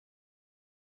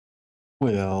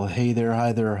Well, hey there,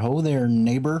 hi there, ho there,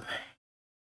 neighbor.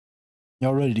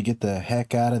 Y'all ready to get the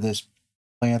heck out of this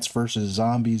Plants vs.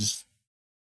 Zombies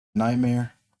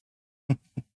nightmare?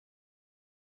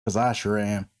 Because I sure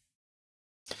am.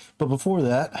 But before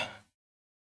that,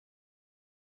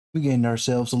 we gained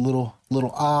ourselves a little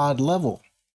odd level.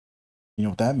 You know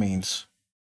what that means?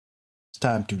 It's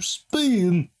time to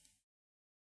spin.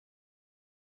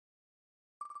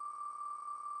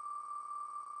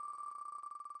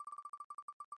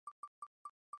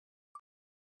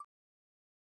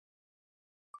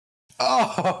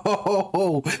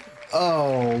 Oh,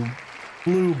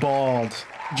 blue balled.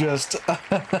 Just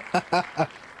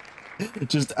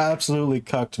absolutely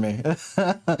cucked me.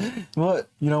 What?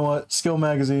 You know what? Skill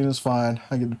magazine is fine.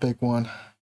 I get to pick one.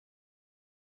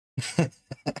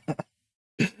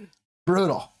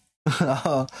 Brutal.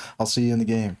 I'll see you in the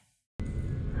game.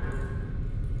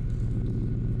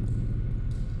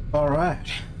 All right.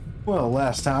 Well,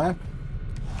 last time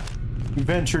we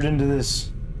ventured into this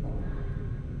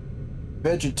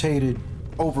vegetated,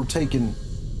 overtaken,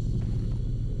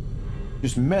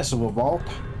 just mess of a vault.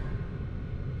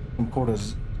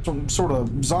 Some sort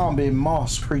of zombie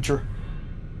moss creature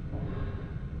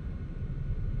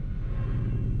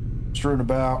strewn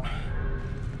about.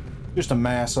 Just a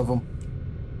mass of them.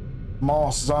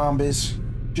 Moss zombies,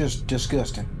 just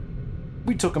disgusting.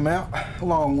 We took them out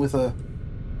along with a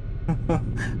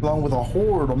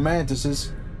horde of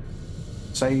mantises.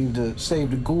 Saved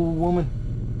a ghoul woman.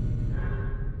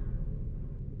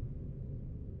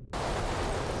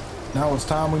 Now it's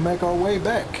time we make our way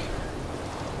back.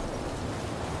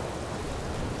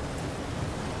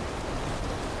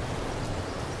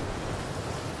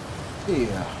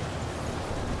 Yeah.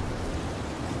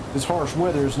 This harsh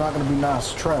weather is not going to be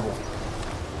nice to travel.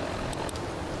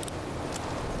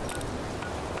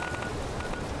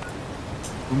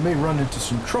 We may run into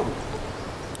some trouble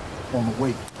on the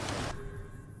way.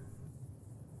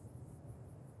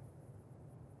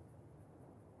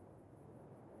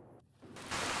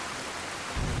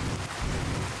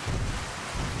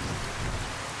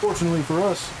 Fortunately for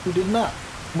us, we did not.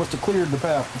 Must have cleared the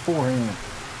path beforehand.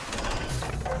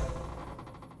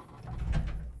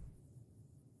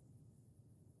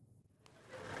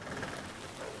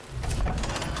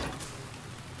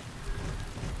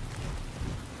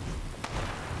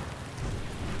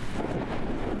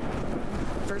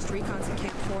 First recon's at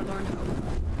Camp Forlorn Hope.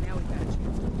 Now we've got a chance.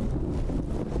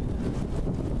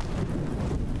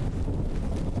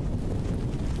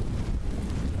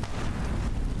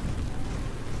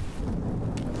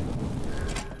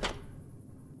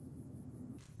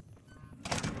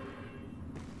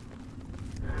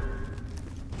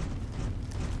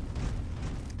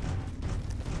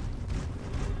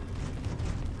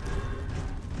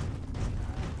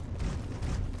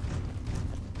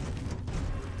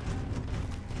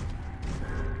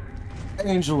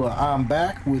 Angela, I'm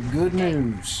back with good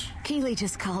news. Keeley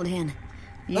just called in.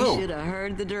 You should have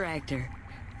heard the director.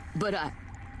 But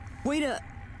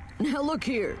now look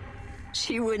here.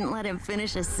 She wouldn't let him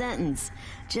finish a sentence.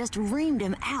 Just reamed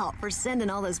him out for sending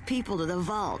all those people to the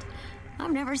vault.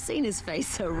 I've never seen his face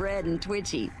so red and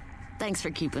twitchy. Thanks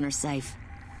for keeping her safe.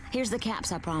 Here's the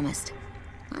caps I promised.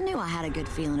 I knew I had a good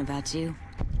feeling about you.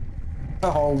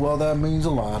 Oh, well, that means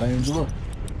a lot, Angela.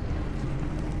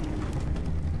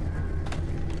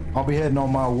 I'll be heading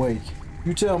on my way.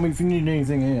 You tell me if you need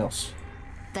anything else.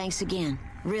 Thanks again.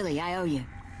 Really, I owe you.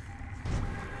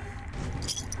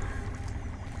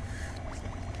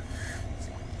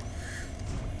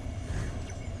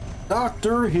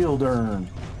 Dr. Hildern.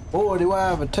 Boy, do I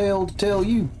have a tale to tell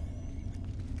you.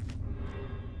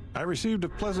 I received a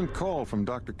pleasant call from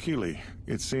Dr. Keeley.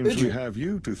 It seems we have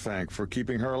you to thank for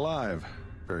keeping her alive.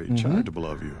 Very charitable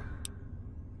of you.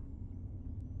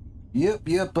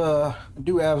 Yep, I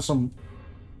do have some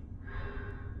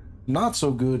not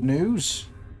so good news.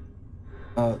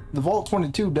 The Vault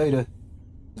 22 data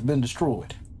has been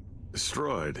destroyed.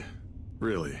 Destroyed?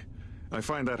 Really? I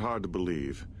find that hard to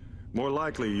believe. More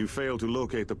likely you failed to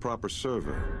locate the proper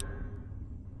server.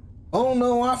 Oh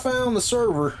no, I found the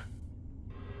server.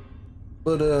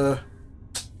 But,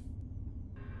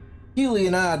 Keeley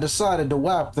and I decided to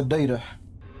wipe the data.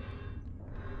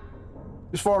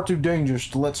 It's far too dangerous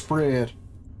to let spread.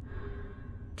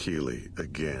 Keeley,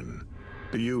 again.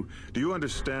 Do you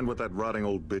understand what that rotting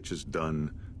old bitch has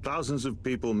done? Thousands of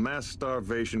people, mass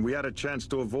starvation. We had a chance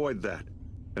to avoid that.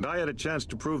 And I had a chance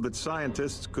to prove that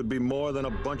scientists could be more than a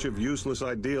bunch of useless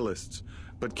idealists.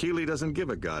 But Keeley doesn't give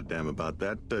a goddamn about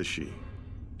that, does she?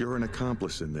 You're an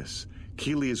accomplice in this.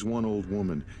 Keeley is one old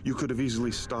woman. You could have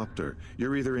easily stopped her.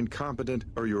 You're either incompetent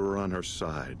or you're on her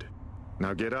side.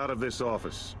 Now get out of this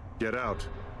office. Get out.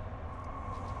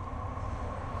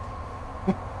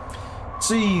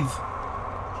 Seethe.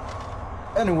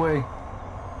 Anyway,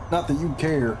 not that you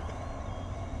care.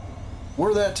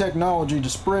 Were that technology to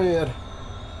spread,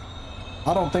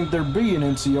 I don't think there'd be an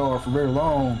NCR for very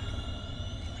long.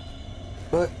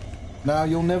 But now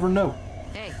you'll never know.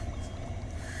 Hey.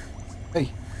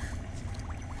 Hey.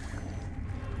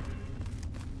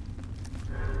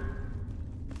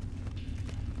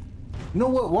 You know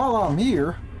what? While I'm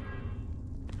here,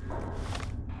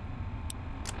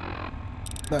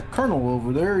 that colonel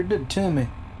over there, he did tell me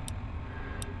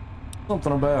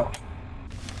something about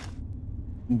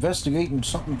investigating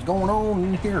something's going on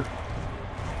in here.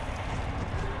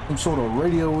 Some sort of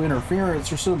radio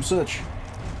interference or some such.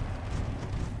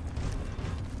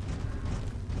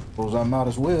 Suppose I might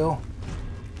as well.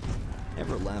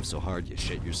 Ever laugh so hard you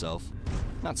shit yourself?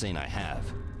 Not saying I have.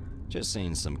 Just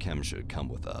saying some chem should come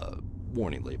with a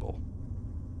warning label.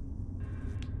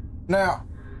 Now,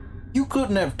 you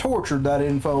couldn't have tortured that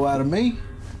info out of me.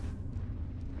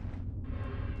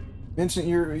 Vincent,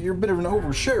 you're a bit of an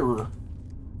oversharer.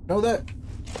 Know that?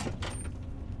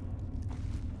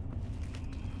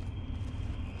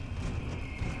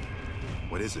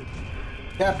 What is it?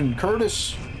 Captain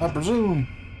Curtis, I presume.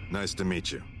 Nice to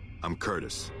meet you. I'm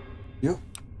Curtis. Yep.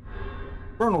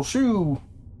 Colonel Shu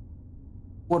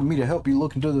wanted me to help you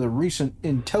look into the recent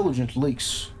intelligence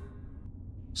leaks.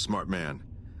 Smart man.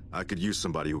 I could use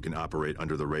somebody who can operate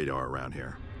under the radar around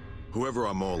here. Whoever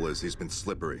our mole is, he's been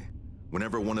slippery.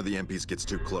 Whenever one of the MPs gets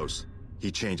too close,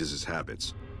 he changes his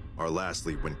habits. Our last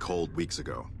lead went cold weeks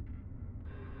ago.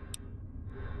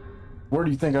 Where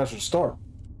do you think I should start?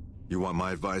 You want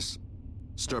my advice?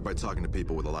 Start by talking to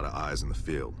people with a lot of eyes in the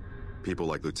field. People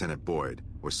like Lieutenant Boyd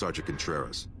or Sergeant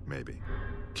Contreras, maybe.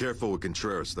 Careful with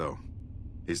Contreras, though.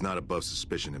 He's not above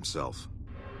suspicion himself.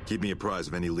 Keep me apprised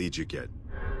of any leads you get.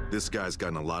 This guy's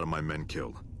gotten a lot of my men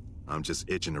killed. I'm just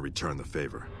itching to return the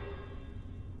favor.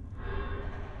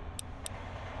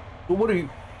 But what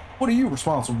are you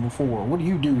responsible for? What do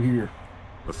you do here?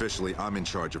 Officially, I'm in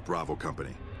charge of Bravo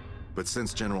Company. But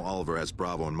since General Oliver has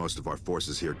Bravo and most of our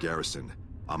forces here garrisoned,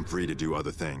 I'm free to do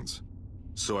other things.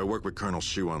 So I work with Colonel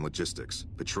Shu on logistics,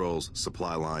 patrols,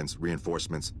 supply lines,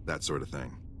 reinforcements, that sort of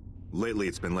thing. Lately,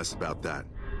 it's been less about that,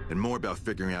 and more about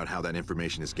figuring out how that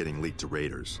information is getting leaked to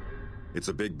raiders. It's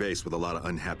a big base with a lot of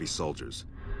unhappy soldiers.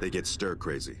 They get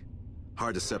stir-crazy.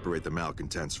 Hard to separate the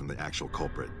malcontents from the actual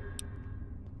culprit.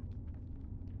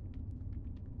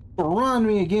 Remind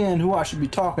me again who I should be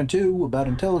talking to about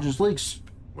intelligence leaks.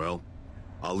 Well,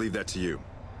 I'll leave that to you.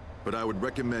 But I would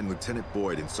recommend Lieutenant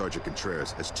Boyd and Sergeant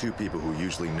Contreras as two people who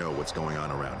usually know what's going on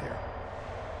around here.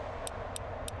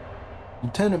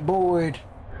 Lieutenant Boyd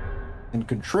and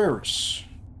Contreras.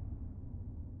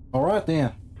 All right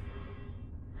then.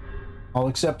 I'll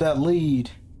accept that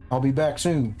lead. I'll be back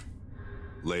soon.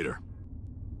 Later.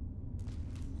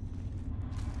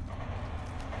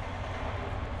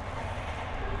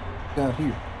 Got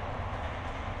here.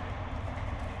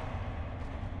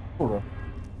 Or a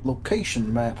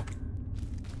location map.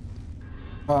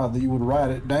 That you would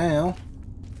write it down.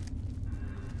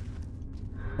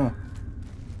 Huh.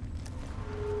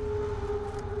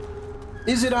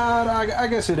 Is it odd? I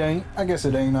guess it ain't. I guess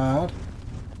it ain't odd.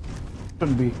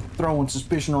 Shouldn't be throwing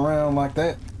suspicion around like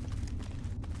that.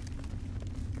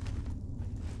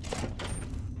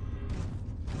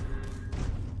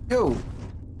 Yo.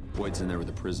 Boyd's in there with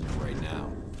the prisoner right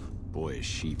now. Boy, is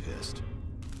she pissed.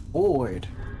 Boyd.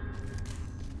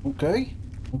 Okay.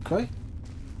 Okay.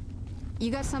 You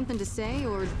got something to say,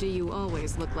 or do you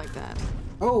always look like that?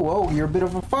 Oh, you're a bit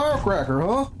of a firecracker,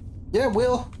 huh? Yeah,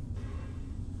 well.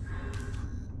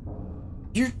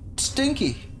 You're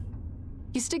stinky.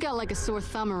 You stick out like a sore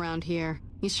thumb around here.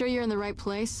 You sure you're in the right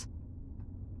place?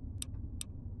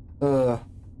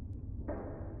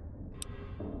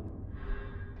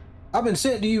 I've been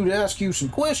sent to you to ask you some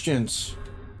questions.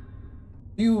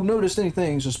 You noticed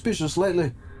anything suspicious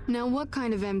lately? Now, what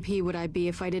kind of MP would I be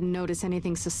if I didn't notice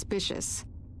anything suspicious?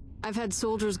 I've had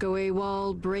soldiers go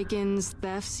AWOL, break-ins,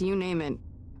 thefts, you name it.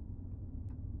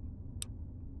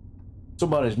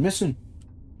 Somebody's missing.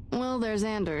 Well, there's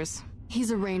Anders.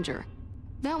 He's a ranger.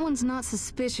 That one's not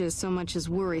suspicious so much as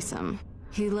worrisome.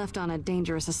 He left on a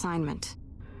dangerous assignment.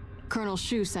 Colonel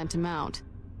Shu sent him out.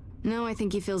 Now I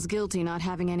think he feels guilty not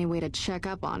having any way to check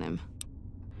up on him.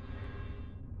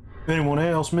 Anyone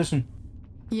else missing?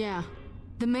 Yeah.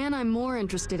 The man I'm more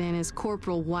interested in is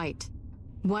Corporal White.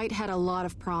 White had a lot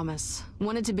of promise.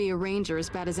 Wanted to be a ranger as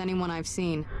bad as anyone I've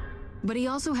seen. But he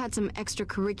also had some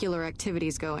extracurricular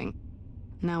activities going.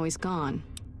 Now he's gone.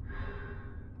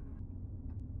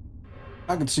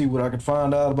 I could see what I could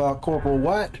find out about Corporal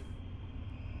White.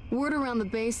 Word around the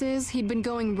base is he'd been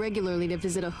going regularly to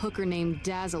visit a hooker named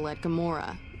Dazzle at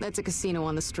Gamora. That's a casino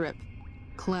on the Strip.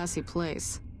 Classy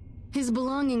place. His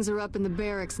belongings are up in the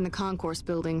barracks in the concourse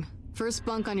building. First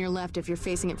bunk on your left if you're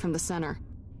facing it from the center.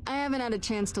 I haven't had a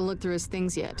chance to look through his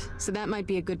things yet, so that might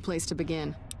be a good place to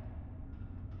begin.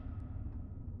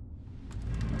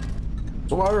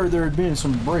 So I heard there had been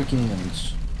some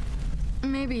break-ins.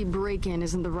 Maybe break-in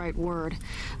isn't the right word.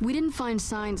 We didn't find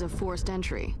signs of forced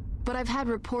entry, but I've had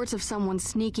reports of someone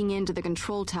sneaking into the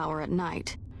control tower at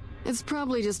night. It's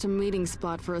probably just a meeting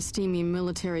spot for a steamy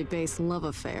military base love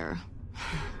affair.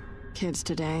 Kids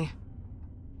today.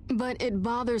 But it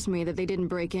bothers me that they didn't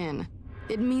break in.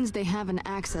 It means they have an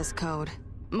access code.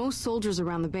 Most soldiers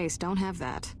around the base don't have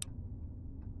that.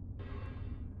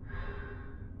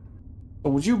 So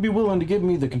would you be willing to give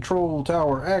me the control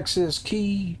tower access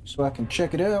key so I can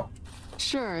check it out?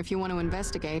 Sure, if you want to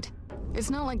investigate. It's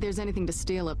not like there's anything to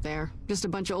steal up there, just a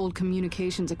bunch of old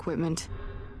communications equipment.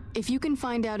 If you can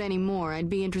find out any more, I'd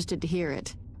be interested to hear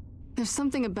it. There's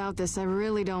something about this I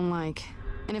really don't like,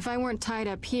 and if I weren't tied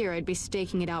up here, I'd be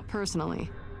staking it out personally.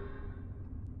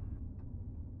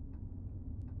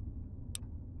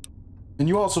 And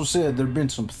you also said there'd been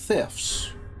some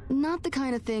thefts. Not the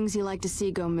kind of things you like to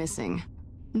see go missing.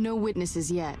 No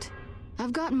witnesses yet.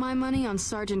 I've got my money on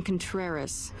Sergeant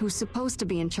Contreras, who's supposed to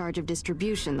be in charge of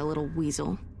distribution, the little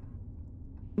weasel.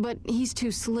 But he's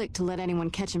too slick to let anyone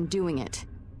catch him doing it.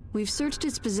 We've searched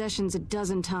his possessions a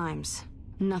dozen times.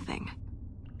 Nothing.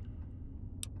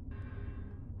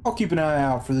 I'll keep an eye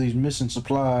out for these missing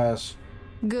supplies.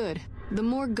 Good. The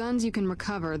more guns you can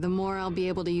recover, the more I'll be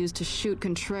able to use to shoot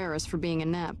Contreras for being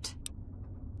inept.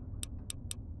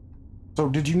 So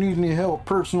did you need any help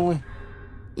personally?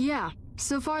 Yeah.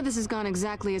 So far this has gone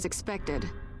exactly as expected.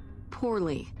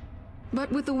 Poorly.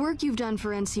 But with the work you've done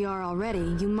for NCR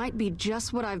already, you might be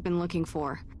just what I've been looking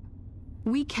for.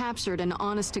 We captured an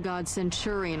honest-to-God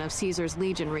Centurion of Caesar's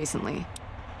Legion recently.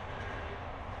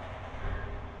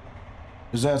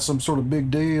 Is that some sort of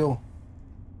big deal?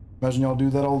 Imagine y'all do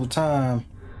that all the time,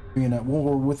 being at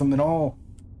war with them and all.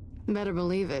 Better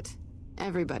believe it.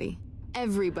 Everybody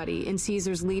in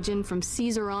Caesar's Legion, from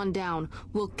Caesar on down,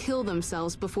 will kill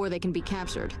themselves before they can be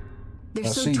captured. They're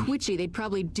so twitchy they'd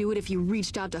probably do it if you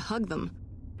reached out to hug them.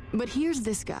 But here's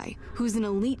this guy, who's an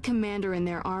elite commander in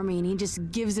their army, and he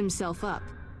just gives himself up,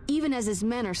 even as his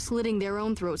men are slitting their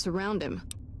own throats around him.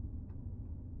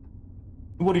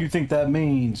 What do you think that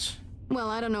means? Well,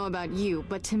 I don't know about you,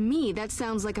 but to me that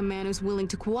sounds like a man who's willing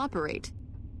to cooperate.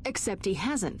 Except he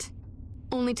hasn't.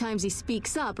 Only times he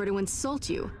speaks up are to insult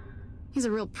you. He's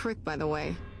a real prick, by the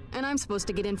way, and I'm supposed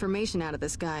to get information out of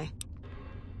this guy.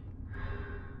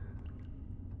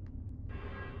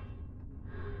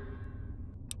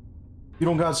 You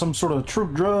don't got some sort of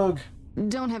troop drug?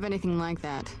 Don't have anything like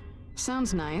that.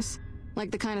 Sounds nice.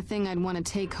 Like the kind of thing I'd want to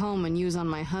take home and use on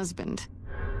my husband.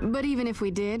 But even if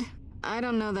we did, I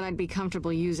don't know that I'd be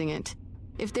comfortable using it.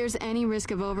 If there's any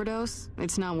risk of overdose,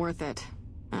 it's not worth it.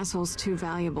 Asshole's too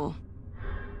valuable.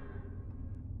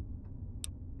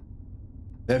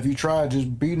 Have you tried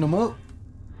just beating them up?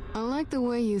 I like the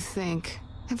way you think.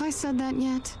 Have I said that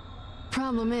yet?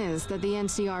 Problem is that the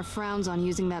NCR frowns on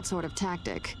using that sort of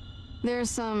tactic. There's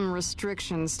some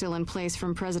restrictions still in place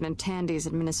from President Tandy's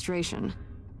administration.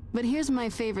 But here's my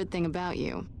favorite thing about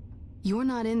you. You're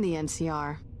not in the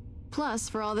NCR. Plus,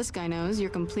 for all this guy knows, you're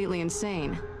completely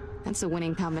insane. That's a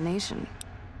winning combination.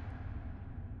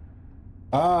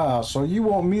 Ah, so you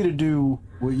want me to do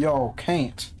what y'all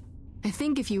can't? I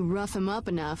think if you rough him up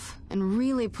enough and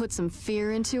really put some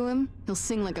fear into him, he'll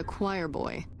sing like a choir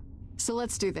boy. So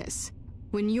let's do this.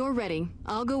 When you're ready,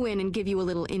 I'll go in and give you a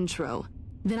little intro.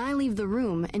 Then I leave the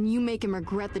room and you make him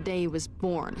regret the day he was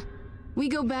born. We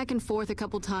go back and forth a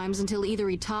couple times until either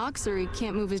he talks or he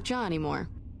can't move his jaw anymore.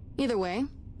 Either way,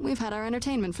 we've had our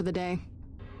entertainment for the day.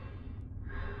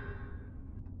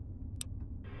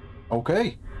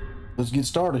 Okay, let's get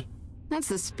started. That's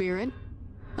the spirit.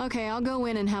 Okay, I'll go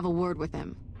in and have a word with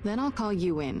him. Then I'll call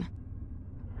you in.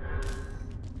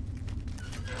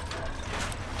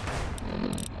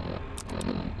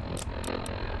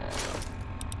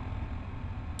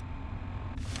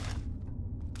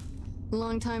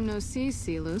 Long time no see,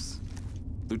 Silus.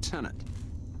 Lieutenant,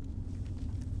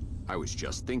 I was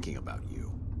just thinking about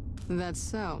you. That's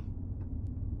so.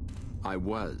 I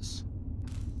was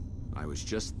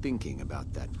just thinking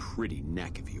about that pretty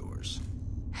neck of yours.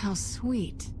 How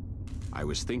sweet. I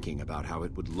was thinking about how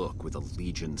it would look with a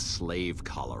Legion slave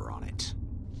collar on it.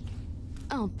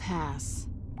 I'll pass.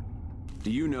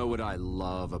 Do you know what I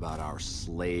love about our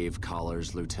slave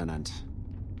collars, Lieutenant?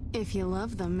 If you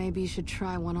love them, maybe you should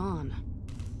try one on.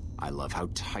 I love how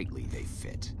tightly they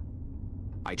fit.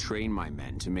 I train my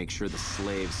men to make sure the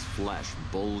slave's flesh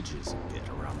bulges a bit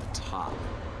around the top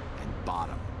and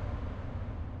bottom.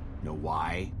 Know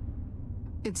why?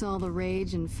 It's all the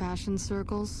rage in fashion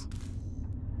circles?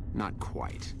 Not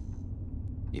quite.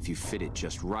 If you fit it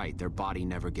just right, their body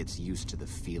never gets used to the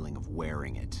feeling of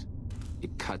wearing it.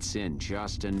 It cuts in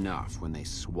just enough when they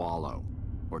swallow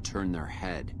or turn their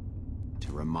head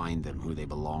to remind them who they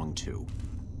belong to.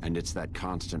 And it's that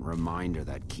constant reminder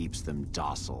that keeps them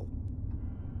docile.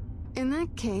 In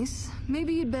that case,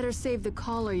 maybe you'd better save the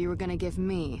collar you were gonna give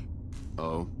me.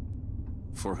 Oh?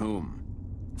 For whom?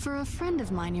 For a friend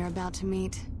of mine you're about to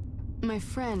meet. My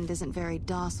friend isn't very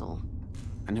docile.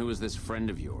 And who is this friend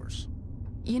of yours?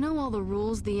 You know all the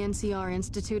rules the NCR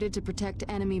instituted to protect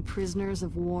enemy prisoners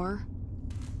of war?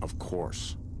 Of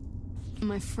course.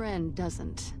 My friend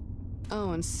doesn't.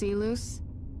 Oh, and Silus?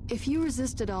 If you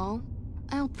resist at all,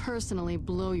 I'll personally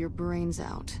blow your brains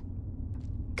out.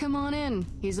 Come on in,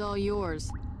 he's all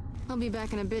yours. I'll be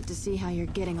back in a bit to see how you're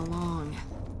getting along.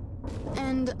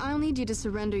 And I'll need you to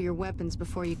surrender your weapons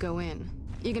before you go in.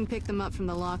 You can pick them up from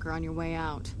the locker on your way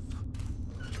out.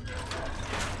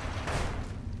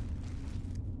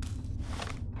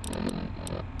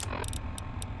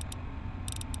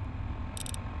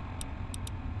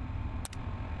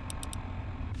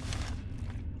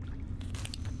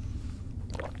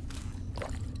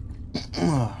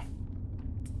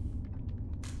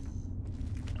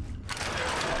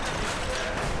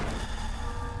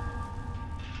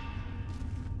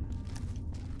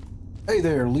 Hey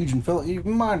there, Legion fella. You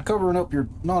mind covering up your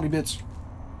naughty bits?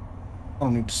 I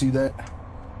don't need to see that.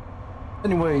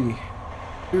 Anyway,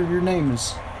 your name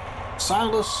is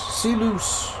Silus,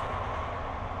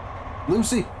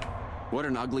 Lucy? What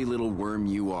an ugly little worm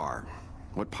you are.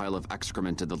 What pile of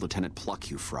excrement did the lieutenant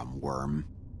pluck you from, worm?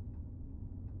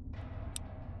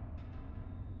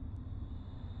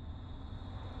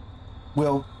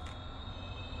 Well,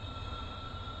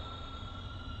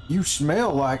 you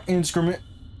smell like indiscriminate,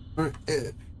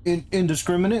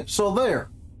 so there.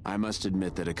 I must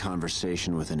admit that a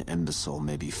conversation with an imbecile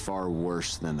may be far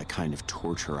worse than the kind of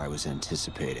torture I was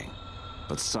anticipating.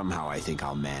 But somehow I think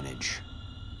I'll manage.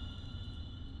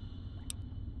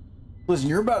 Listen,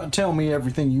 you're about to tell me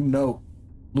everything you know,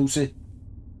 Lucy.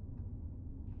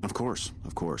 Of course,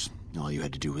 of course. All you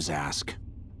had to do was ask.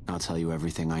 I'll tell you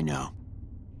everything I know.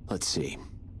 Let's see.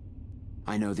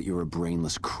 I know that you're a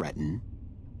brainless cretin.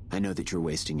 I know that you're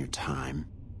wasting your time.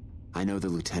 I know the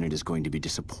lieutenant is going to be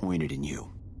disappointed in you.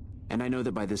 And I know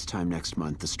that by this time next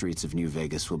month, the streets of New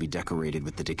Vegas will be decorated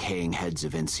with the decaying heads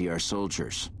of NCR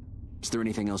soldiers. Is there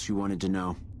anything else you wanted to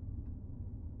know?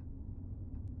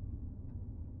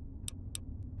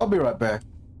 I'll be right back.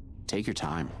 Take your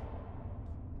time.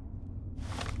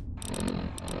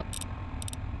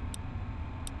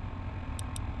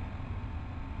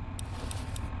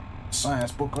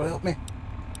 Science book will help me.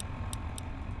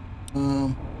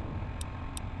 I'm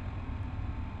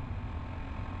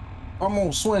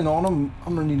gonna swing on them.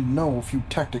 I'm gonna need to know a few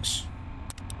tactics.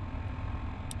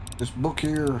 This book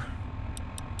here.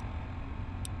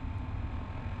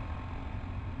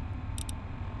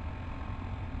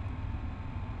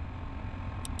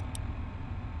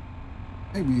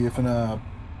 Maybe if I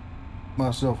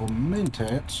myself a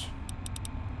mentats.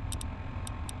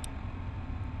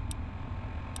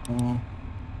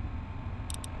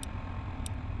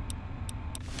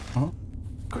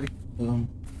 Okay.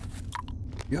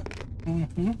 Yeah.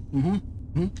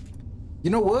 You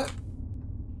know what,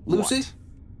 Lucy? What?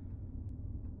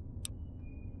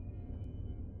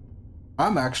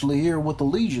 I'm actually here with the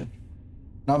Legion.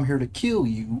 And I'm here to kill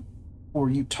you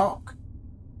before you talk.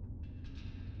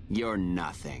 You're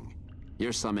nothing.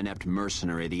 You're some inept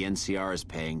mercenary the NCR is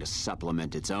paying to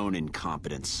supplement its own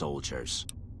incompetent soldiers.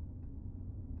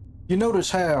 You notice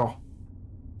how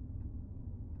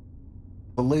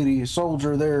the lady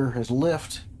soldier there has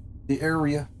left the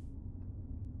area?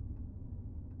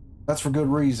 That's for good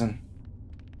reason.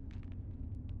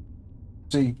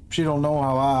 See, she don't know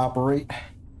how I operate,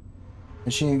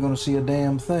 and she ain't gonna see a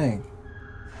damn thing.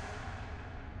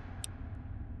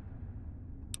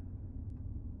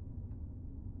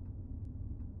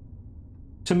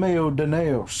 Timeo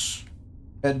Daneos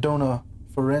at Dona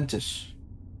Forentis.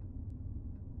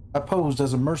 I posed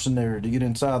as a mercenary to get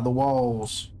inside the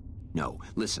walls. No,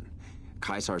 listen.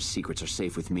 Caesar's secrets are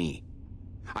safe with me.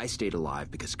 I stayed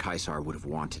alive because Caesar would have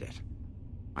wanted it.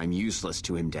 I'm useless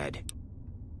to him dead.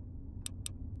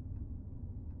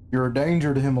 You're a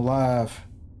danger to him alive.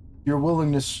 Your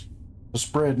willingness to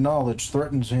spread knowledge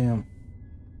threatens him.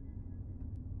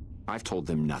 I've told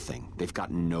them nothing. They've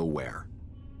gotten nowhere.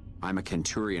 I'm a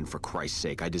Kenturian, for Christ's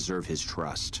sake. I deserve his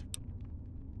trust.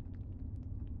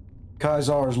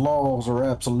 Caesar's laws are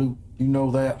absolute. You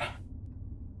know that.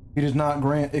 He does not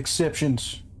grant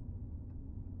exceptions.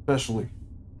 Especially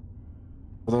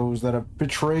for those that have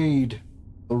betrayed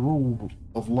the rule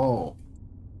of law.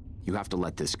 You have to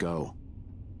let this go.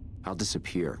 I'll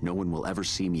disappear. No one will ever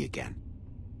see me again.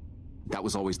 That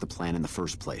was always the plan in the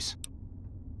first place.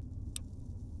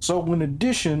 So in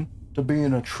addition to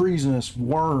being a treasonous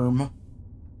worm,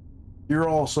 you're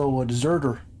also a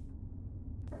deserter.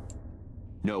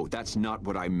 No, that's not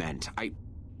what I meant.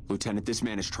 Lieutenant, this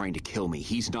man is trying to kill me.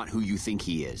 He's not who you think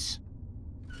he is.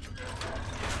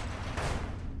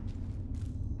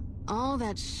 All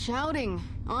that shouting.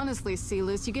 Honestly,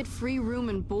 Celus, you get free room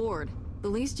and board. The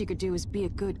least you could do is be a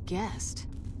good guest.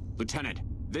 Lieutenant,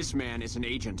 this man is an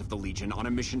agent of the Legion on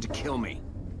a mission to kill me.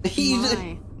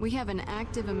 My, we have an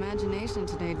active imagination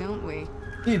today, don't we?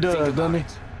 He does, doesn't he?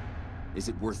 Is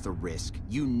it worth the risk?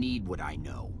 You need what I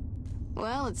know.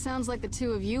 Well, it sounds like the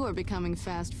two of you are becoming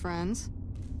fast friends.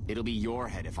 It'll be your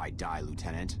head if I die,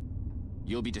 Lieutenant.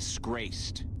 You'll be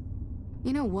disgraced.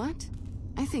 You know what?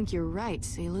 I think you're right,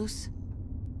 Celus.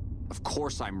 Of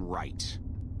course I'm right.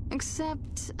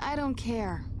 Except, I don't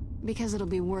care, because it'll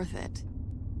be worth it.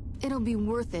 It'll be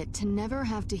worth it to never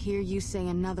have to hear you say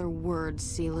another word,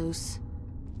 Celus.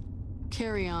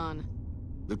 Carry on.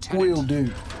 Lieutenant. Will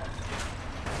do.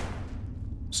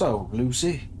 So,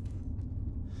 Lucy.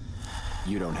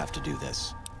 You don't have to do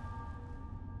this.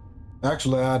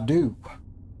 Actually, I do.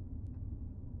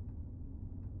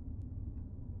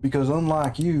 Because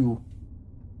unlike you,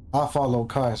 I follow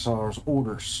Caesar's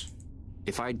orders.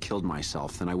 If I'd killed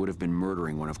myself, then I would have been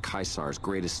murdering one of Caesar's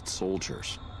greatest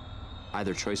soldiers.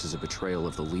 Either choice is a betrayal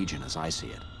of the Legion, as I see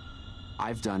it.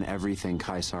 I've done everything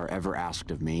Caesar ever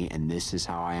asked of me, and this is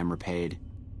how I am repaid.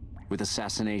 With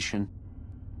assassination,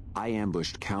 I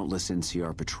ambushed countless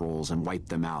NCR patrols and wiped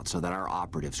them out so that our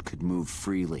operatives could move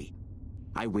freely.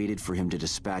 I waited for him to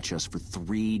dispatch us for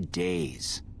 3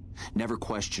 days, never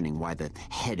questioning why the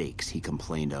headaches he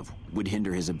complained of would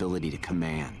hinder his ability to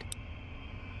command.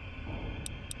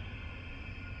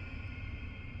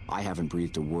 I haven't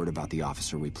breathed a word about the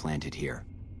officer we planted here.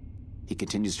 He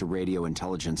continues to radio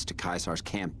intelligence to Caesar's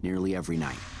camp nearly every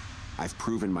night. I've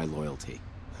proven my loyalty.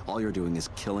 All you're doing is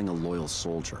killing a loyal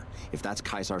soldier. If that's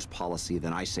Caesar's policy,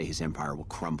 then I say his empire will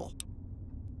crumble.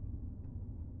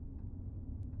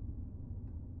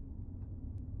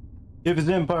 If his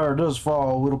empire does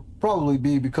fall, it'll probably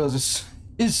be because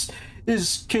his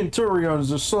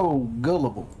Kenturians are so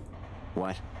gullible.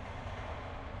 What?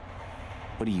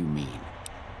 What do you mean?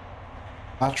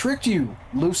 I tricked you,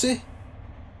 Lucy.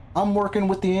 I'm working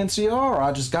with the NCR.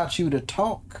 I just got you to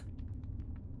talk.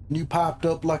 You popped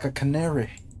up like a canary.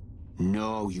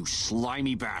 No, you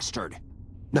slimy bastard.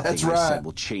 That's Nothing I right. said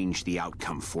will change the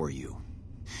outcome for you.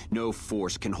 No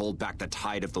force can hold back the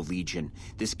tide of the Legion.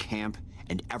 This camp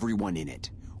and everyone in it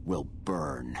will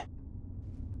burn.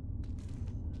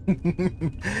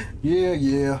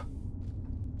 Yeah.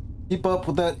 Keep up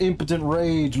with that impotent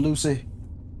rage, Lucy.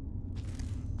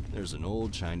 There's an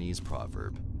old Chinese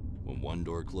proverb. When one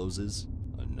door closes,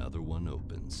 another one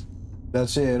opens.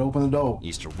 That's it. Open the door.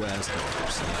 East or west, north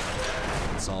or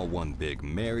south. It's all one big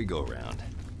merry-go-round.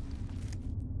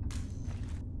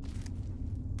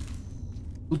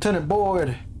 Lieutenant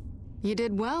Boyd. You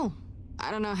did well.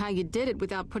 I don't know how you did it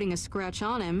without putting a scratch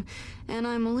on him, and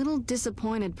I'm a little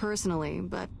disappointed personally,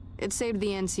 but it saved the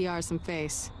NCR some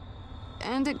face.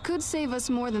 And it could save us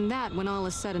more than that when all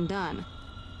is said and done.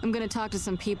 I'm gonna talk to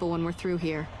some people when we're through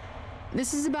here.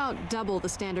 This is about double the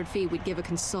standard fee we'd give a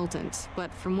consultant,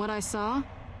 but from what I saw,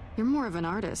 you're more of an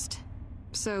artist.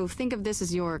 So think of this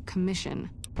as your commission.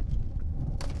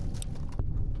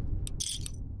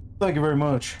 Thank you very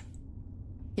much.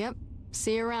 Yep,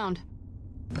 see you around.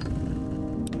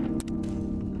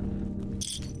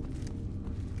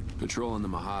 Patrolling the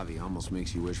Mojave almost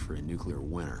makes you wish for a nuclear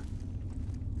winter.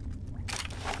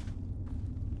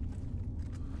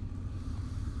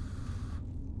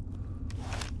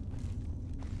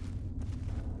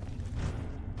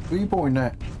 Who are you pointing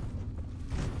at?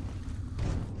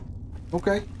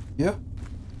 Okay. Yep.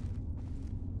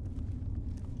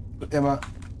 Am I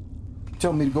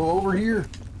telling me to go over here?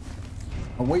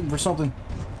 I'm waiting for something.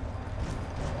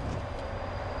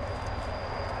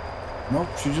 Nope,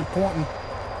 she's just pointing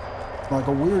like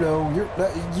a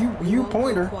weirdo. You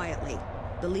point her. Quietly.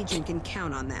 The Legion can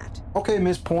count on that. Okay,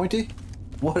 Miss Pointy.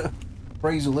 What a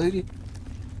crazy lady.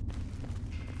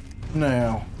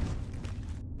 Now.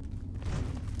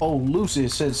 Oh, Lucy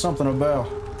said something about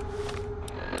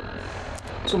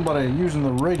somebody using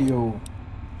the radio.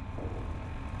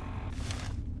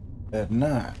 at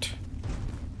night.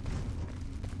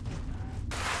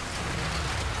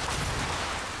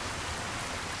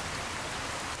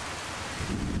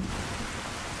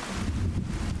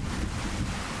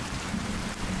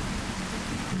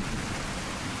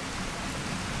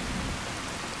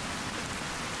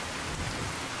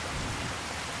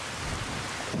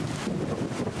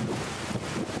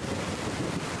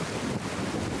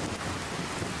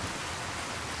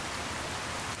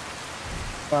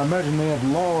 I imagine they have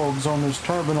logs on this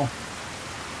terminal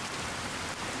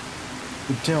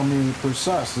to tell me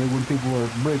precisely when people are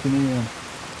breaking in,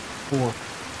 or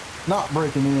not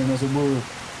breaking in, as it were.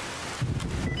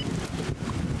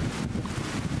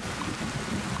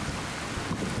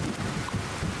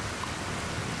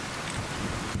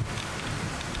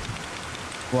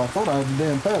 Well, I thought I had the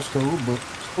damn passcode, but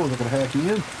I suppose I could hack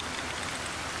you in.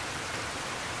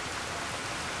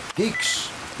 Geeks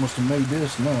must have made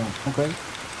this. No, okay.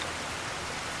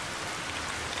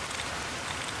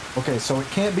 Okay, so it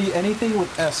can't be anything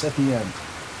with S at the end.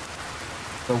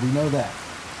 So we know that.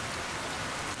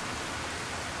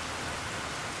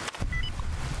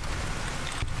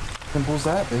 Simple as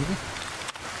that, baby.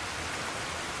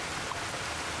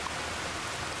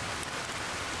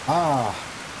 Ah,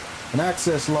 an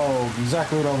access log.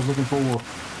 Exactly what I was looking for.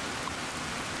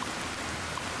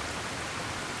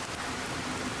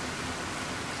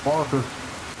 Barker.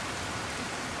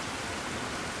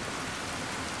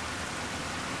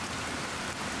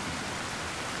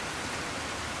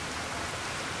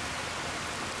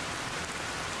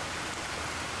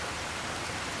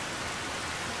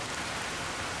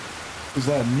 Is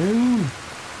that noon?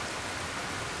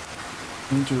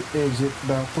 Enter, exit,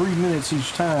 about 3 minutes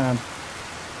each time.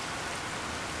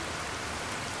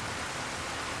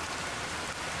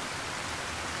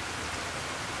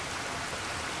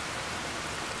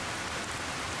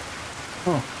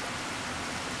 Huh.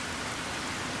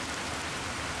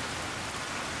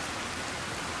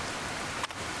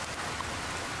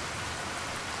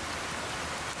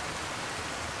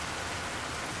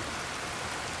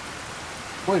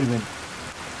 Wait a minute.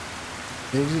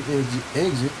 Exit, exit,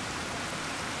 exit.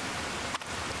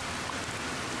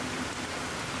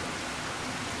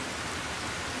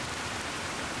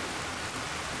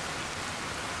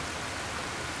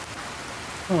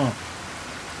 Huh.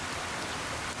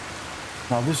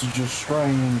 Now this is just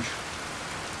strange.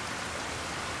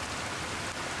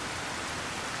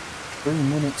 3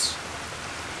 minutes.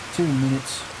 2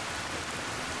 minutes.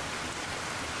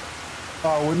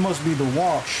 Oh, it must be the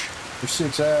watch for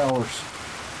 6 hours.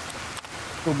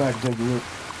 Go back and take a look.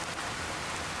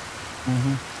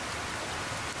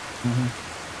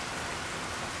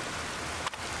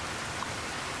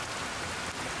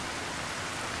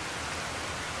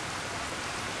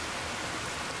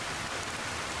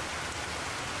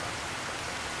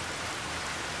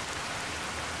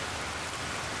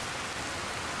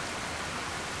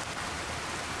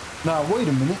 Now, wait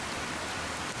a minute.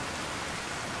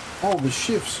 All the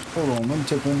shifts. Hold on, let me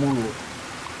take one more look.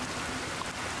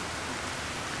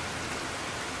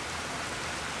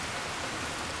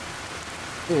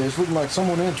 Yeah, it's looking like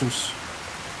someone enters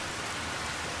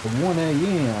at 1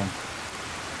 a.m.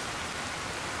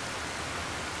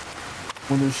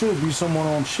 when there should be someone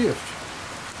on shift.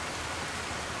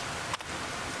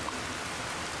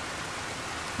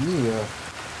 Yeah.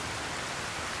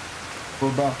 For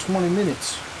about 20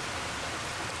 minutes.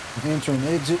 Enter and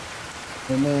exit.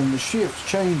 And then the shift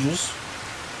changes.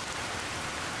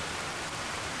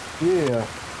 Yeah.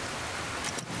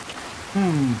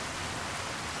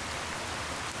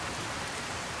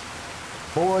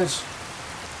 Boys,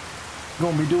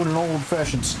 gonna be doing an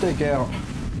old-fashioned stakeout.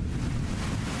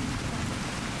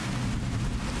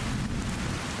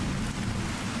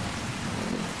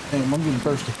 Damn, I'm getting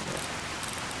thirsty.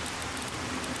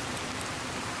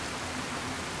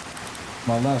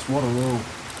 My last water roll.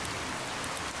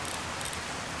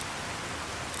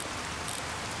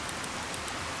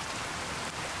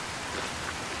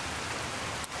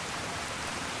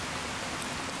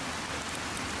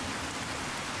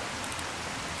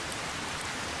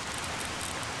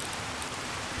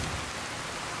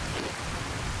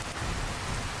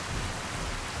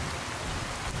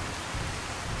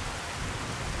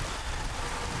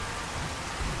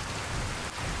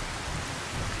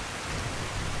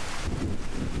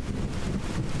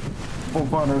 We'll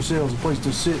find ourselves a place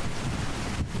to sit.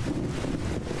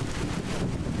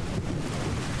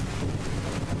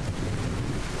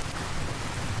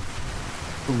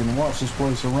 We're gonna watch this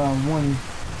place around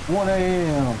 1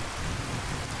 a.m.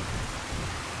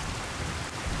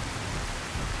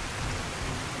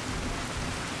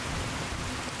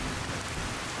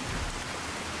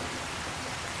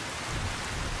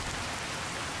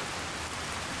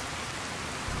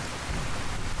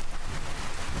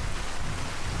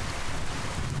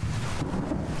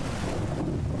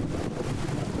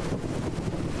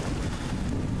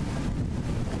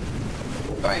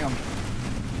 Bam!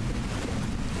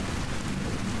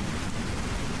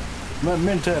 When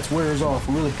that Mentats wears off,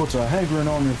 it really puts a hankering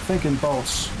on your thinking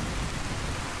thoughts.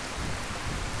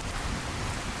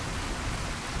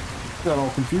 Got all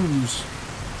confused.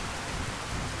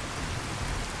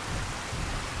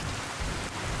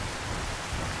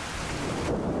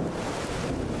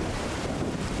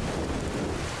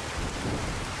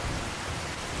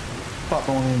 Pop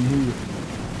on in here.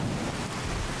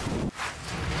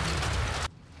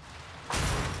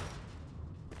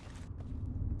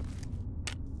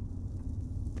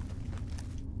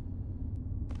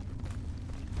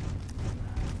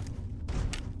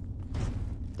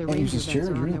 The ranger vets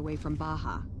are on their way from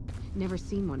Baja. Never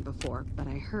seen one before, but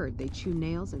I heard they chew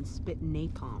nails and spit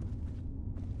napalm.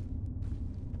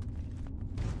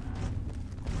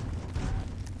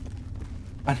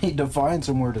 I need to find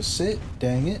somewhere to sit,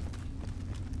 dang it.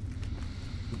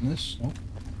 This? Nope.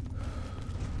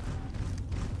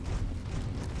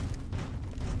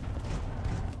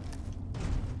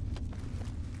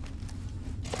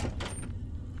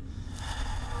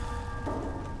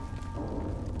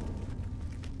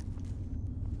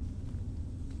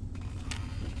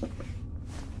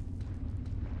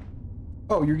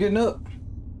 Oh, you're getting up.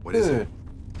 What is it?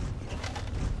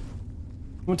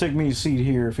 I'm gonna take me a seat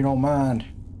here if you don't mind.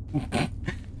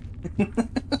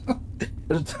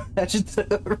 I just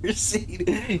took over his seat.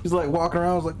 He's like walking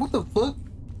around. I was like, what the fuck?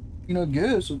 You know,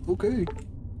 guess. Okay.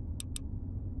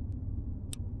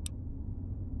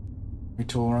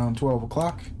 Until around 12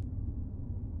 o'clock.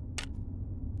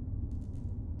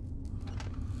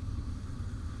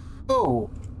 Oh,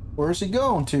 where's he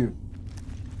going to?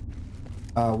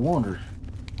 I wonder.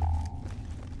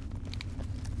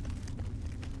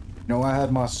 You know, I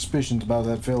had my suspicions about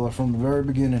that fella from the very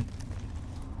beginning.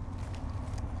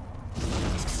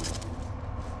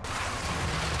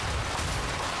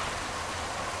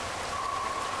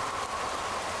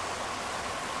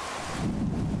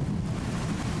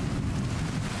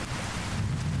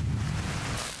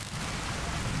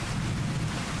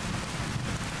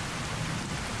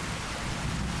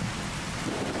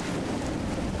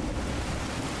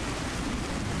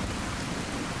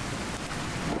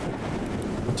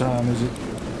 What time is it?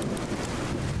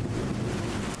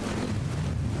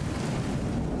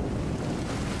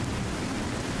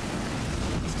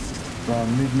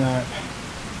 Around midnight.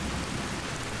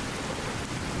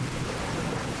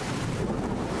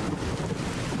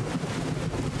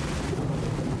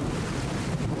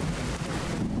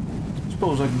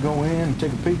 Suppose I can go in and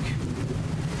take a peek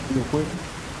real quick.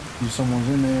 See if someone's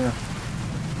in there.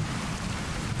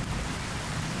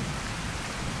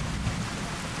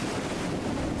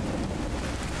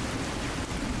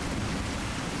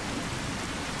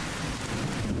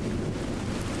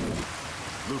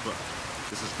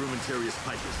 Nefarious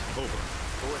Pikers, over.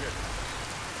 Go ahead.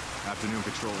 Afternoon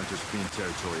patrol enters Fiend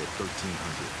territory at 1300.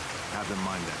 Have them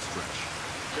mind that stretch.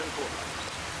 10-4.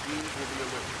 Fiend will be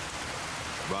alerted.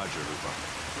 Roger, Lupa.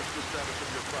 What's the status of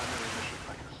your primary mission,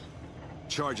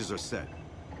 Pikers? Charges are set.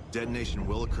 Detonation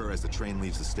will occur as the train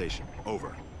leaves the station.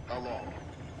 Over. How long?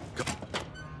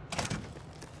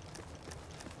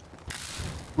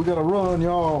 We gotta run,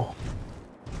 y'all.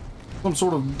 Some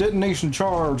sort of detonation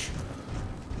charge.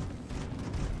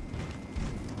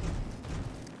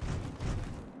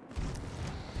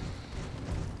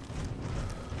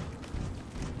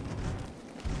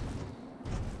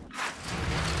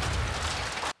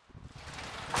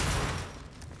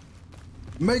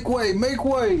 Make way, make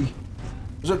way!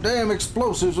 There's a damn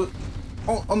explosives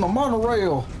on the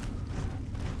monorail.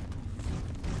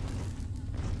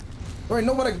 There ain't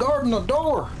nobody guarding the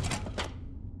door.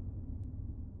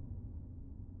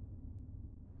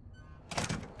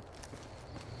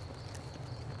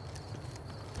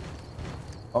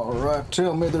 All right,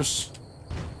 tell me there's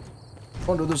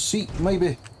under the seat,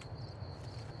 maybe.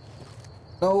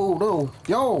 No,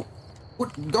 y'all,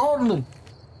 quit gardening,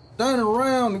 standing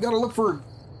around. You gotta look for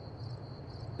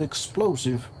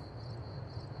explosive.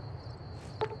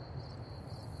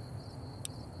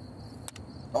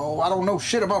 Oh, I don't know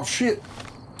shit about shit.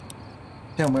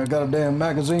 Tell me I got a damn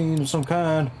magazine of some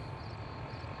kind.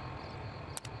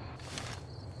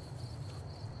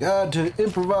 Guide to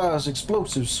improvise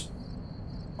explosives.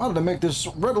 Why did they make this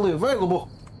readily available?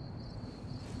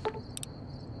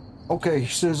 Okay,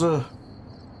 he says, it's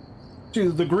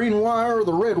either the green wire or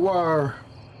the red wire.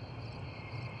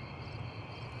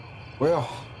 Well,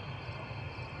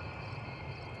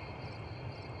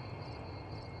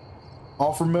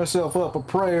 offer myself up a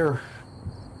prayer.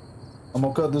 I'm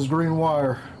gonna cut this green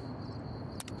wire.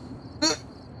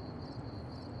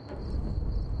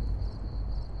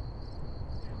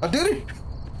 I did it!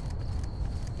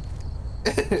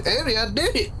 Eddie, I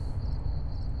did it.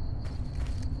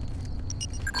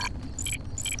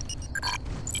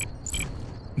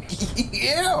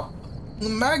 Yeah, the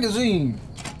magazine.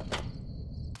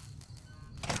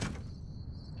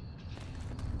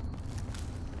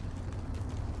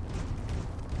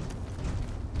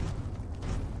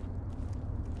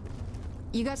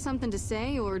 You got something to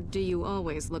say, or do you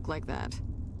always look like that?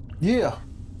 Yeah,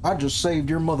 I just saved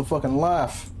your motherfucking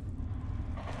life.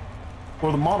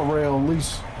 Or the monorail, at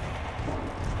least.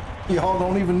 Y'all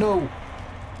don't even know.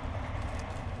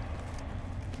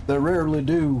 They rarely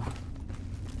do.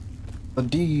 The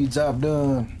deeds I've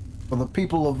done for the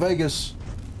people of Vegas.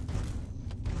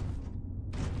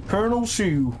 Colonel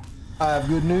Shu, I have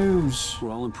good news.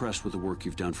 We're all impressed with the work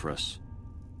you've done for us.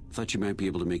 I thought you might be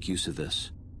able to make use of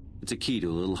this. It's a key to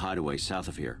a little hideaway south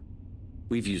of here.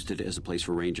 We've used it as a place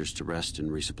for rangers to rest and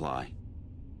resupply.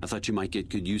 I thought you might get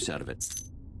good use out of it.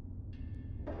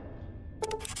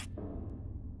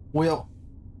 Well,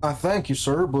 I thank you,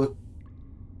 sir, but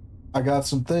I got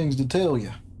some things to tell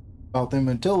you about them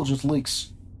intelligence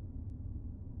leaks.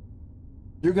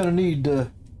 You're gonna need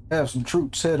to have some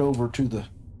troops head over to the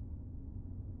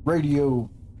radio,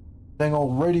 dang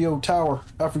old radio tower.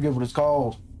 I forget what it's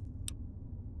called.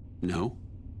 No?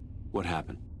 What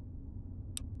happened?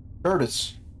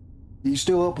 Curtis. He's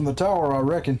still up in the tower, I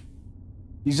reckon.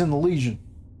 He's in the Legion.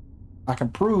 I can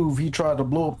prove he tried to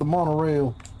blow up the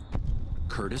monorail.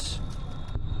 Curtis?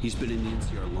 He's been in the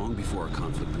NCR long before our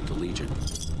conflict with the Legion.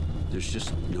 There's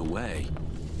just no way.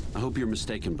 I hope you're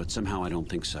mistaken, but somehow I don't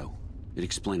think so. It'd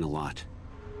explain a lot.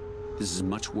 This is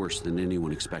much worse than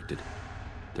anyone expected.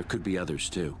 There could be others,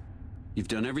 too. You've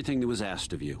done everything that was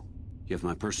asked of you. You have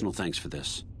my personal thanks for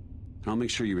this. And I'll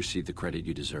make sure you receive the credit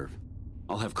you deserve.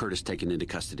 I'll have Curtis taken into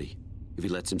custody. If he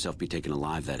lets himself be taken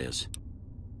alive, that is.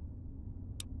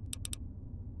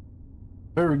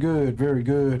 Very good, very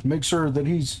good. Make sure that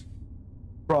he's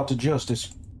brought to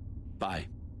justice. Bye.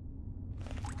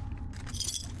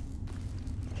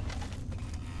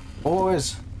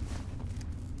 Boys,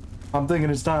 I'm thinking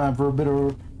it's time for a bit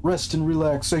of rest and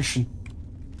relaxation.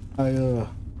 I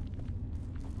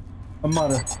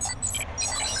might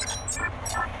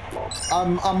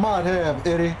have,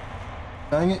 Eddie.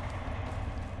 Dang it.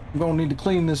 I'm gonna need to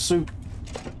clean this suit.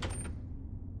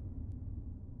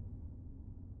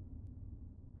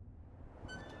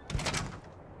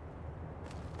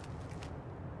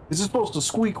 Is it supposed to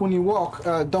squeak when you walk?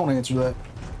 Don't answer that.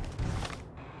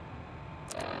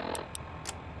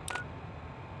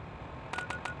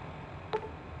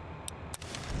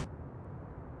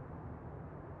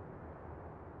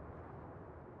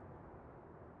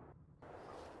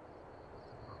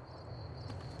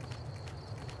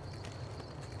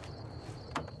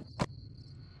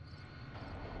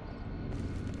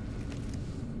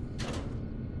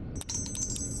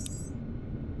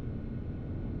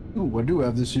 Ooh, I do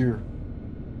have this here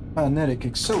magnetic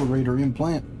accelerator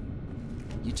implant.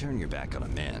 You turn your back on a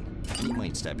man, he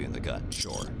might stab you in the gut,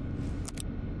 sure.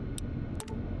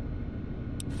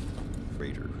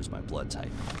 Raider, who's my blood type.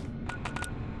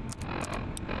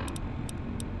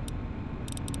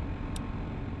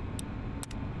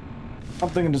 I'm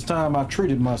thinking it's time I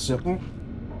treated myself.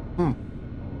 Thinking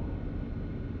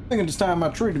it's time I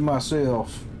treated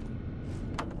myself.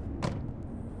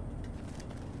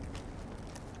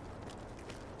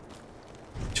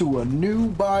 To a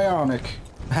new bionic.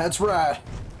 That's right.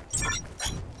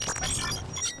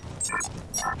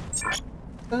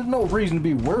 There's no reason to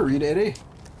be worried, Eddie.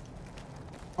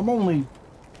 I'm only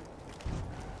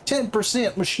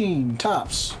 10% machine,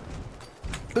 tops.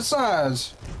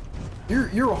 Besides, you're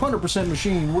 100%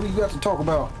 machine. What do you got to talk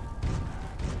about?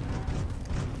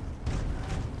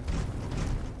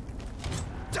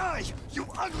 Die, you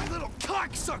ugly little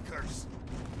cocksuckers!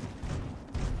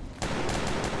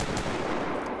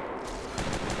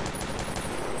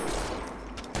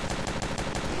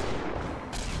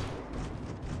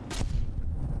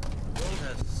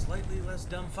 Less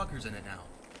dumb fuckers in it now.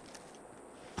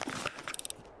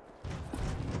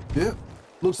 Yep,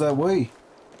 looks that way.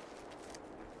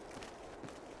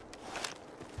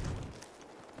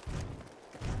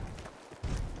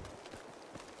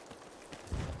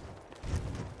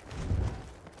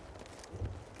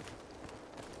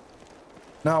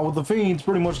 Now, with the fiends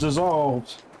pretty much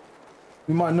dissolved,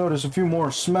 we might notice a few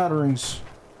more smatterings.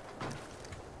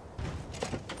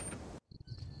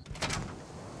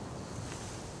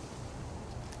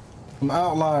 Some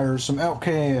outliers, some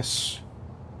outcasts.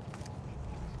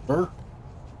 Sir?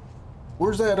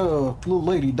 Where's that little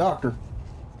lady, doctor?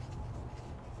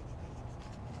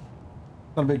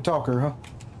 Not a big talker, huh?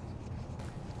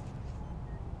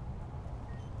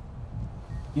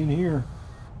 In here.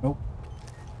 Nope.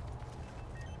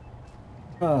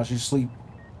 Ah, she's asleep.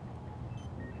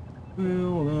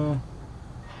 Well,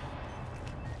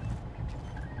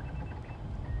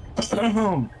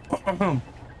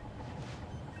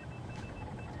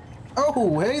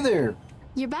 Oh, hey there.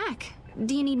 You're back.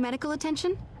 Do you need medical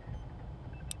attention?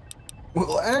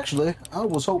 Well, actually, I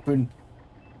was hoping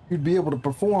you'd be able to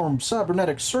perform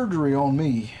cybernetic surgery on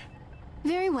me.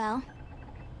 Very well.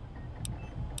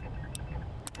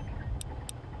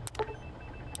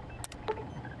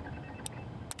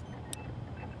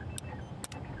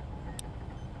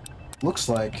 Looks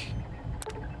like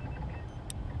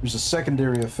there's a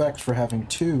secondary effect for having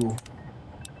two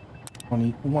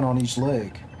on one on each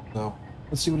leg. So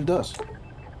let's see what it does.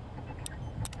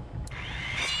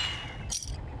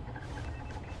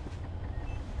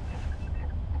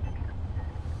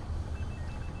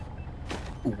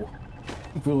 Ooh,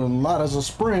 I'm feeling light as a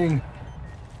spring.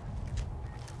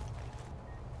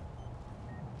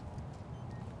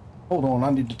 Hold on,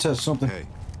 I need to test something. Hey.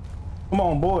 Come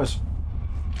on, boys.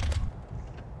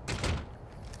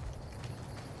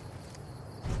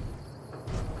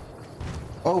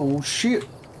 Oh shit!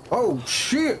 Oh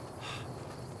shit!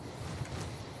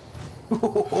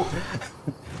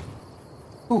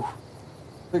 Ooh,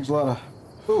 takes a lot of.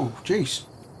 Oh, jeez.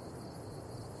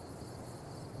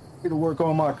 Need to work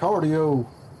on my cardio.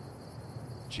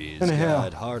 She's Anyhow.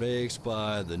 got heartaches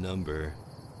by the number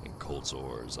and cold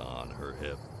sores on her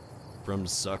hip from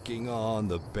sucking on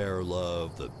the barrel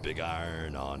of the big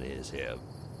iron on his hip.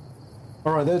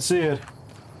 All right, that's it.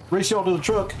 Race y'all to the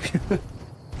truck.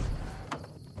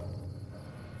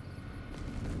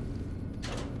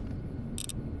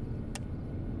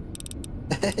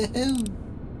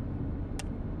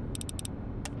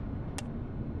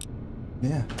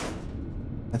 Yeah,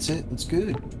 that's it. That's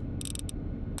good.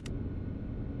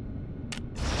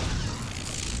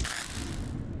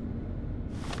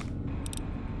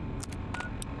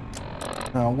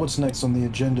 Now, what's next on the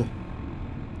agenda?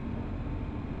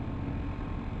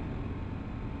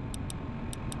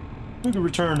 We could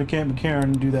return to Camp McCarran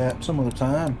and do that some other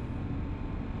time.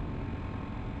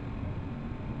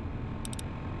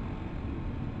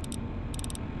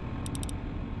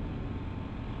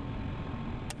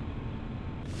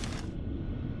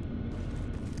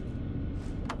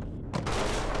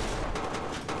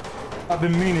 I've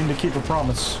been meaning to keep a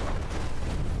promise.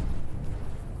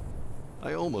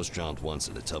 I almost drowned once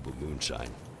in a tub of moonshine,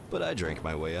 but I drank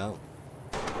my way out.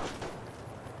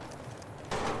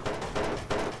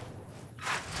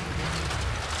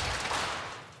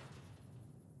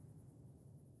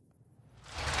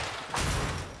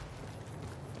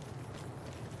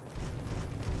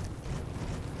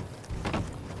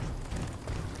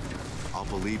 I'll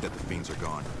believe that the fiends are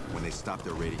gone when they stop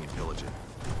their raiding and pillaging.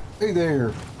 Hey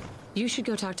there. You should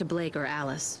go talk to Blake or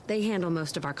Alice. They handle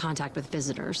most of our contact with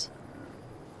visitors.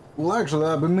 Well, actually,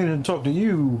 I've been meaning to talk to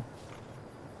you.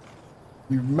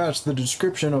 You matched the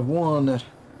description of one that...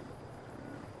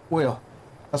 Well,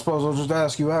 I suppose I'll just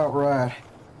ask you outright.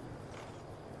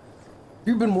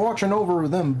 You've been watching over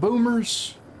them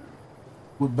boomers?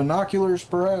 With binoculars,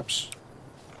 perhaps?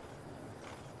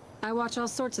 I watch all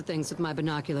sorts of things with my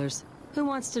binoculars. Who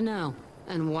wants to know?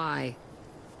 And why?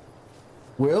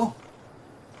 Well,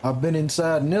 I've been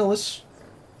inside Nellis.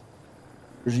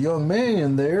 There's a young man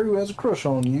in there who has a crush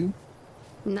on you.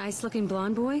 Nice-looking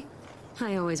blonde boy?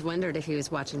 I always wondered if he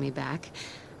was watching me back.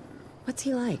 What's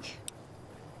he like?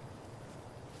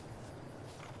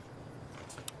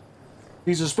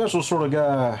 He's a special sort of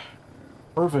guy.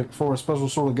 Perfect for a special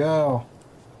sort of gal.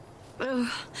 Ugh,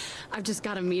 I've just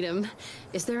got to meet him.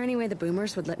 Is there any way the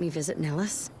boomers would let me visit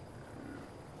Nellis?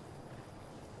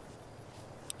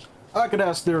 I could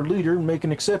ask their leader and make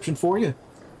an exception for you.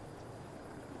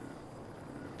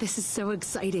 This is so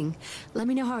exciting. Let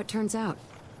me know how it turns out.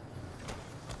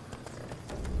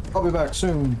 I'll be back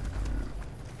soon.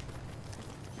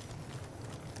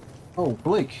 Oh,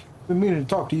 Blake. Been meaning to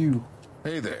talk to you.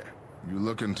 Hey there. You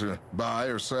looking to buy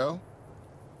or sell?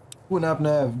 Wouldn't happen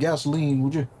to have gasoline,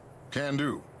 would you? Can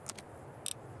do.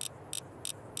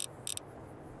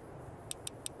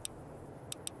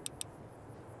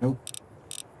 Nope.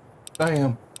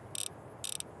 Damn.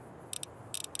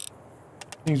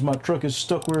 Means my truck is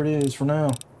stuck where it is for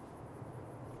now.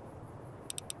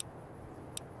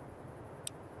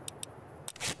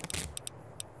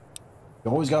 You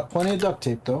always got plenty of duct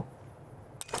tape, though.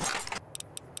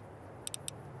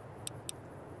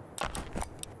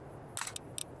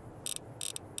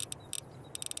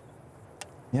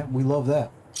 Yeah, we love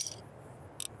that.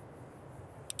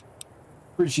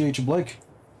 Appreciate you, Blake.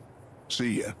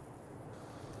 See ya.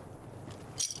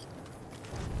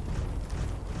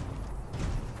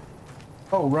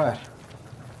 Oh, right.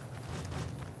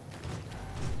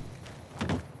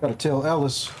 Gotta tell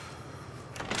Ellis.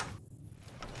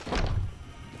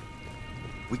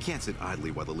 We can't sit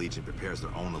idly while the Legion prepares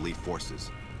their own elite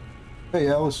forces. Hey,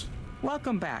 Ellis.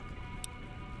 Welcome back.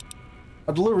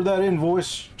 I delivered that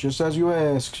invoice, just as you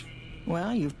asked.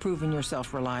 Well, you've proven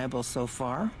yourself reliable so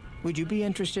far. Would you be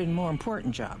interested in more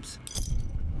important jobs?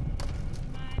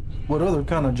 What other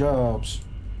kind of jobs?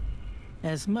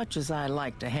 As much as I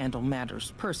like to handle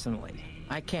matters personally,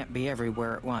 I can't be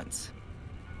everywhere at once.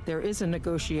 There is a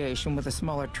negotiation with a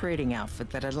smaller trading outfit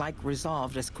that I'd like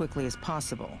resolved as quickly as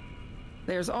possible.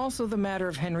 There's also the matter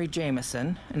of Henry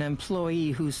Jameson, an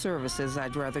employee whose services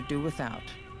I'd rather do without.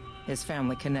 His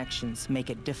family connections make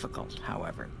it difficult,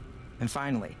 however. And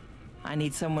finally, I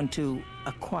need someone to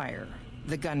acquire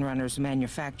the gunrunner's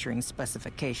manufacturing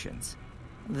specifications.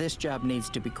 This job needs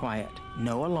to be quiet.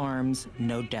 No alarms,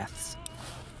 no deaths.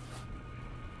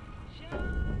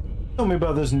 Tell me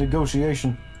about this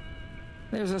negotiation.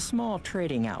 There's a small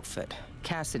trading outfit,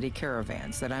 Cassidy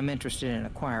Caravans, that I'm interested in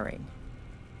acquiring.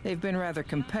 They've been rather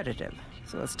competitive,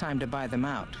 so it's time to buy them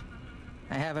out.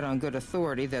 I have it on good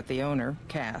authority that the owner,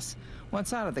 Cass,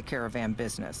 wants out of the caravan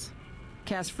business.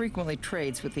 Cass frequently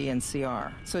trades with the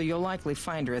NCR, so you'll likely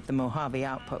find her at the Mojave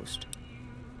outpost.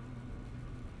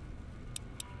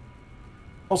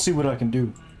 I'll see what I can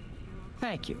do.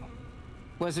 Thank you.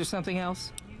 Was there something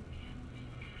else?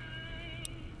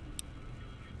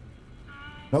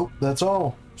 Nope, that's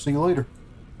all. See you later.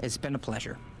 It's been a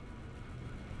pleasure.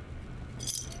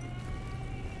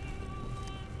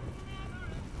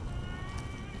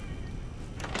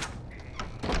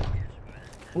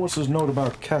 What's this note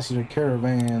about Cassidy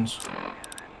Caravans?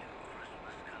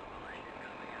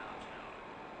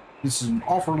 This is an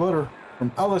offer letter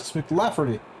from Alice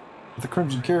McLafferty with the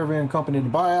Crimson Caravan Company to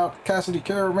buy out Cassidy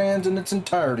Caravans in its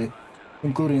entirety,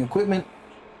 including equipment,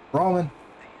 ramen,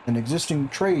 and existing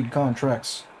trade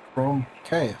contracts from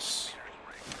Cass.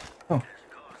 Huh.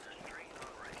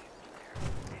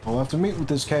 I'll have to meet with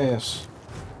this Cass.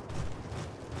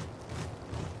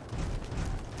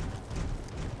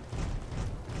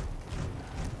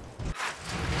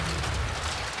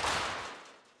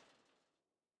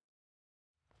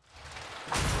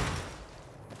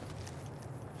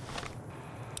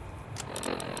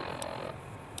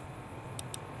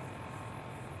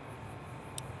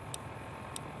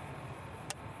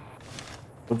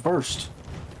 But first,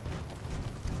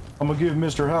 I'm gonna give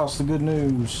Mr. House the good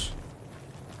news.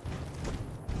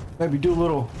 Maybe do a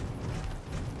little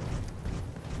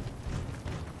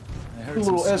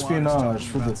espionage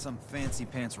for the some fancy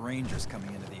pants rangers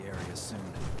coming into the area soon.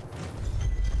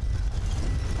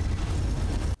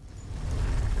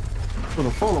 For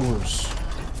the followers.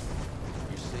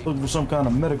 Looking for some kind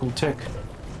of medical tech.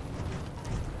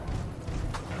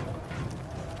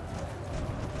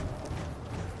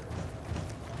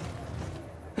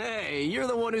 Hey, you're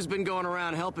the one who's been going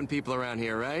around helping people around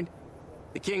here, right?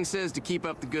 The king says to keep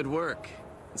up the good work,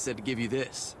 and said to give you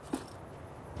this.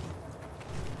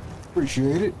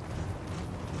 Appreciate it.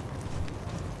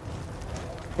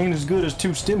 Ain't as good as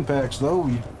 2 stim packs, though.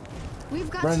 We've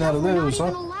got ran stuff out of we're those, not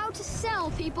even allowed to sell,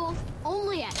 people.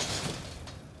 Only at.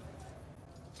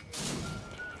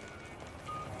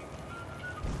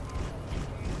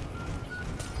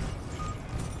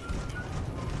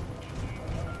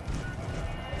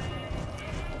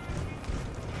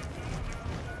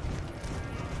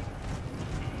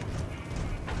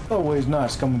 Always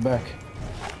nice coming back.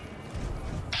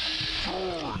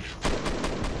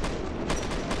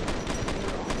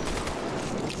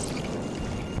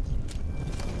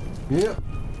 Yep,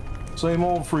 same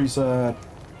old free side.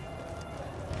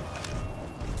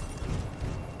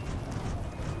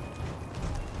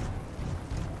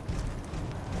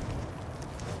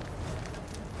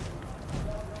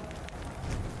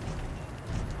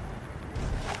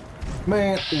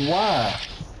 Man, why?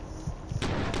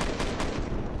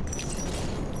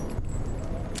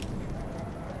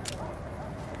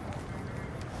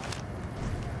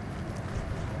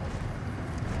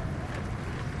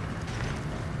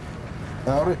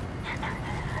 Howdy.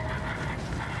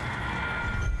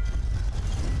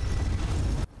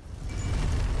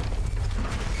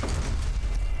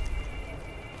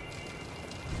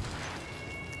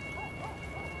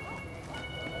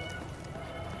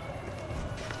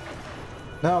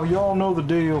 Now, y'all know the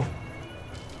deal.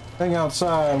 Hang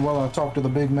outside while I talk to the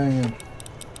big man.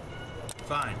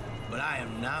 Fine, but I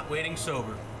am not waiting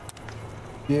sober.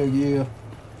 Yeah.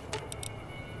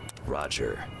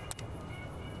 Roger.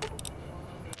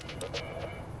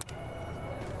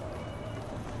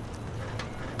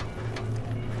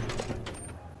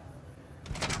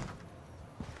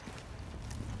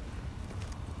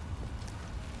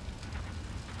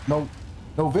 No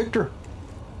Victor.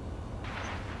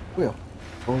 Well,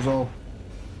 suppose I'll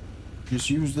just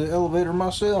use the elevator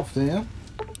myself then.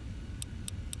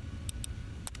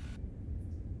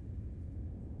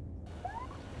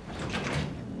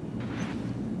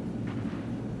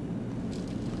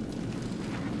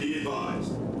 Be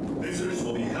advised, visitors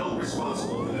will be held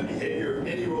responsible for the behavior of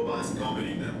any robots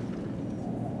accompanying them.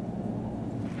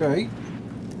 Okay.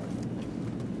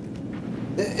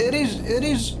 It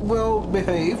is well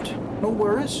behaved. No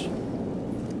worries.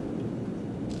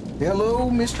 Hello,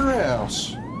 Mr.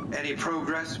 House. Any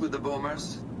progress with the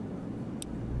boomers?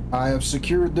 I have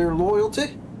secured their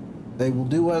loyalty. They will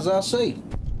do as I say.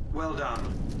 Well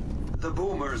done. The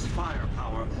boomers'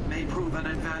 firepower may prove an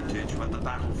advantage when the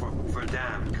battle for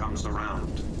Verdun comes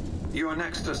around. Your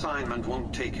next assignment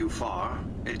won't take you far.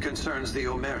 It concerns the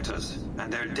Omertas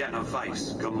and their den of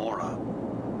vice, Gomorrah.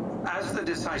 As the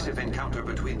decisive encounter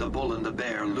between the bull and the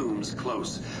bear looms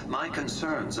close, my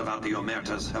concerns about the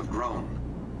Omertas have grown.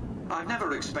 I've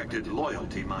never expected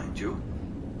loyalty, mind you.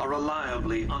 A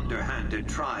reliably underhanded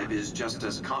tribe is just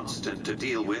as constant to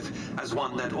deal with as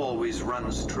one that always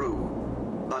runs true.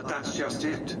 But that's just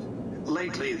it.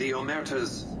 Lately, the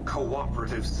Omerta's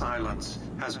cooperative silence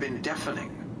has been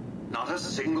deafening. Not a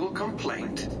single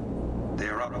complaint.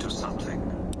 They're up to something.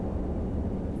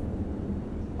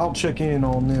 I'll check in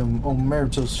on them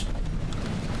Omertas.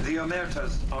 The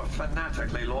Omertas are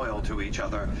fanatically loyal to each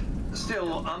other.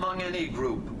 Still, among any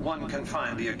group, one can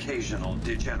find the occasional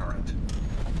degenerate.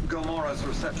 Gomorrah's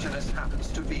receptionist happens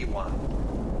to be one.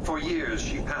 For years,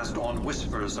 she passed on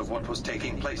whispers of what was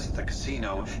taking place at the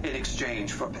casino in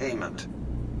exchange for payment.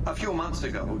 A few months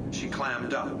ago, she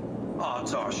clammed up.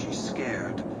 Odds are she's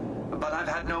scared. But I've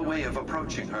had no way of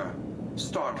approaching her.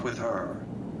 Start with her.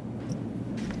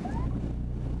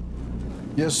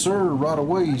 Yes, sir. Right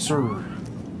away, sir.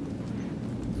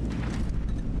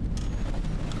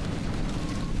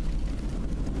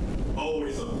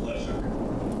 Always a pleasure.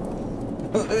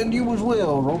 And you as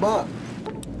well, robot.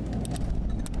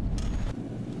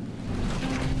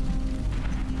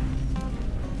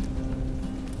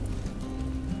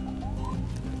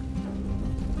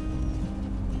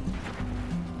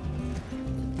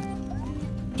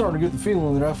 Starting to get the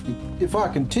feeling that if I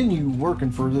continue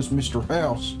working for this Mr.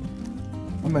 House,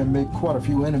 I may make quite a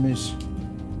few enemies.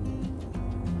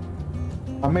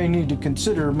 I may need to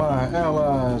consider my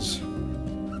allies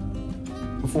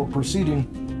before proceeding.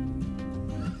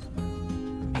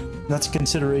 That's a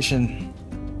consideration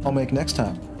I'll make next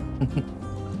time.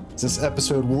 This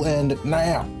episode will end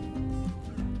now.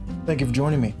 Thank you for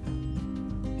joining me.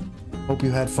 Hope you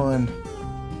had fun.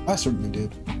 I certainly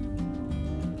did.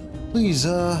 Please,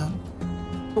 go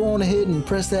on ahead and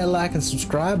press that like and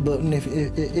subscribe button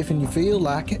if and you feel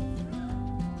like it.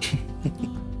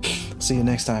 See you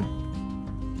next time.